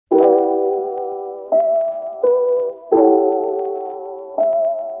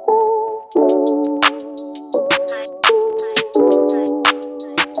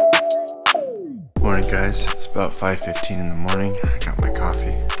about 5:15 in the morning. I got my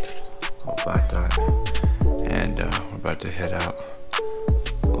coffee, little black dot, and we're about to head out.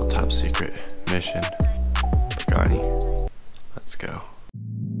 A little top secret mission, Pagani. Let's go.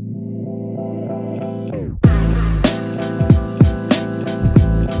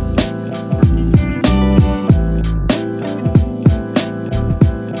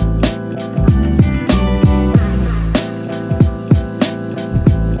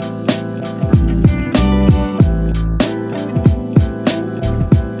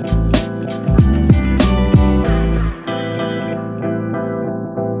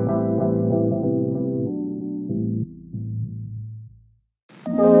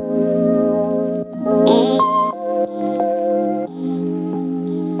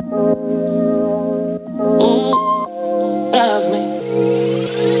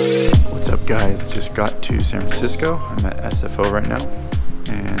 What's up, guys? Just got to San Francisco. I'm at SFO right now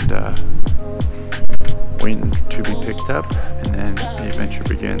and waiting to be picked up, and then the adventure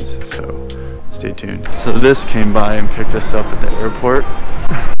begins, so stay tuned. So this came by and picked us up at the airport.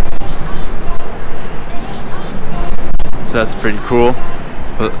 So that's pretty cool,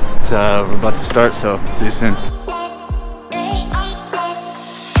 but we're about to start, so see you soon.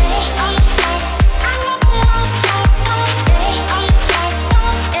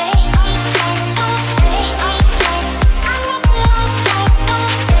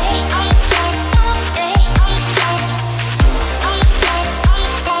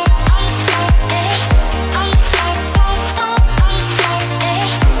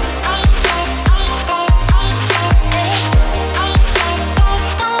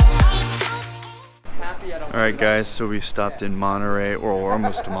 Alright guys, so we stopped in Monterey, or we're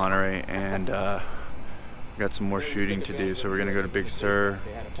almost to Monterey, and got some more shooting to do. So we're gonna go to Big Sur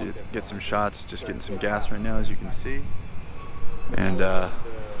to get some shots, just getting some gas right now, as you can see, and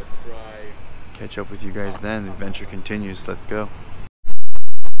catch up with you guys then. The adventure continues. Let's go.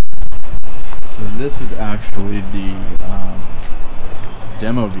 So this is actually the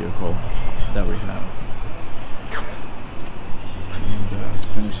demo vehicle that we have. It's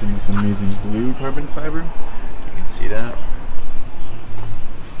finished in this amazing blue carbon fiber. You can see that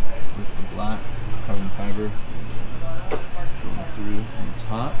with the black carbon fiber going through on the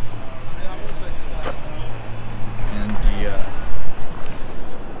top, and the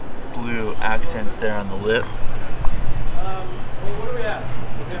blue accents there on the lip.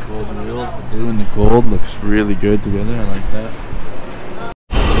 The gold wheels, the blue and the gold looks really good together. I like that.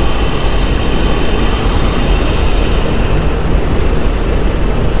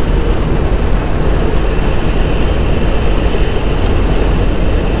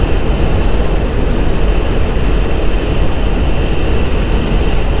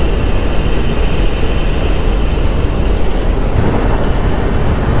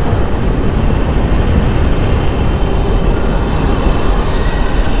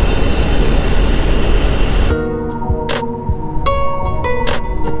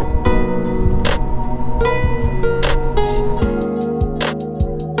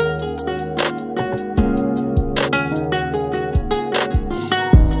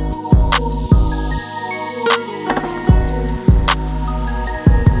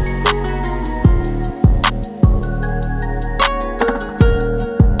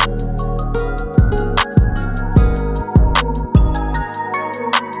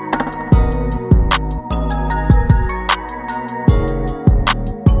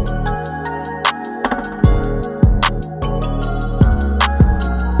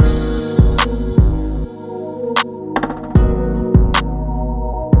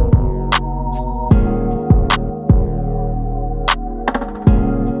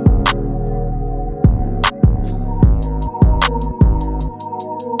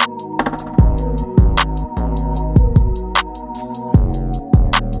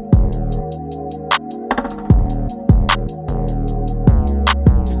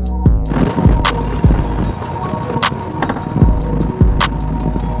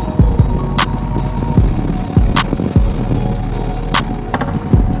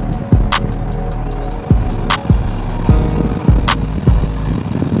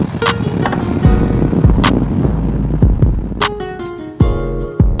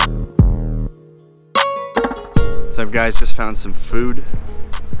 What's up guys, just found some food.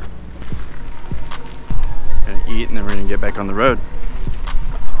 Gonna eat and then we're gonna get back on the road.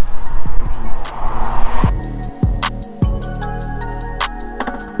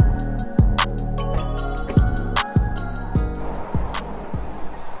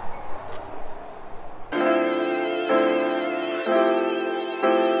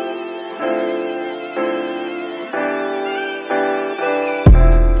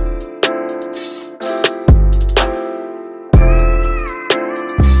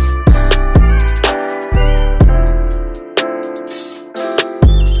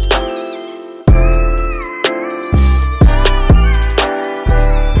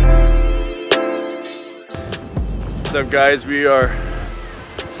 guys, we are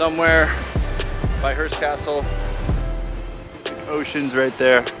somewhere by Hearst Castle. Ocean's right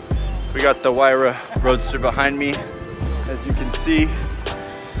there. We got the Huayra Roadster behind me, as you can see,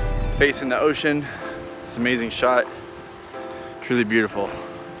 facing the ocean. It's an amazing shot, truly beautiful.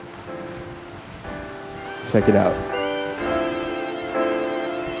 Check it out.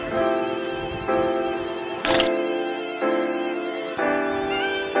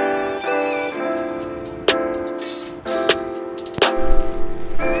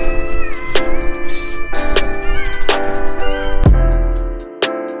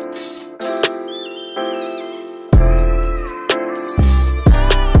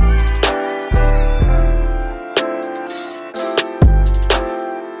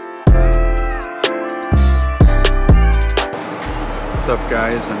 What's up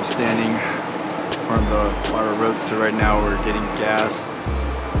guys, I'm standing in front of the Huayra Roadster right now. We're getting gas,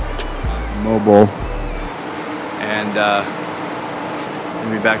 mobile, and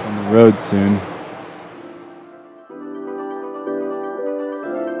we'll be back on the road soon.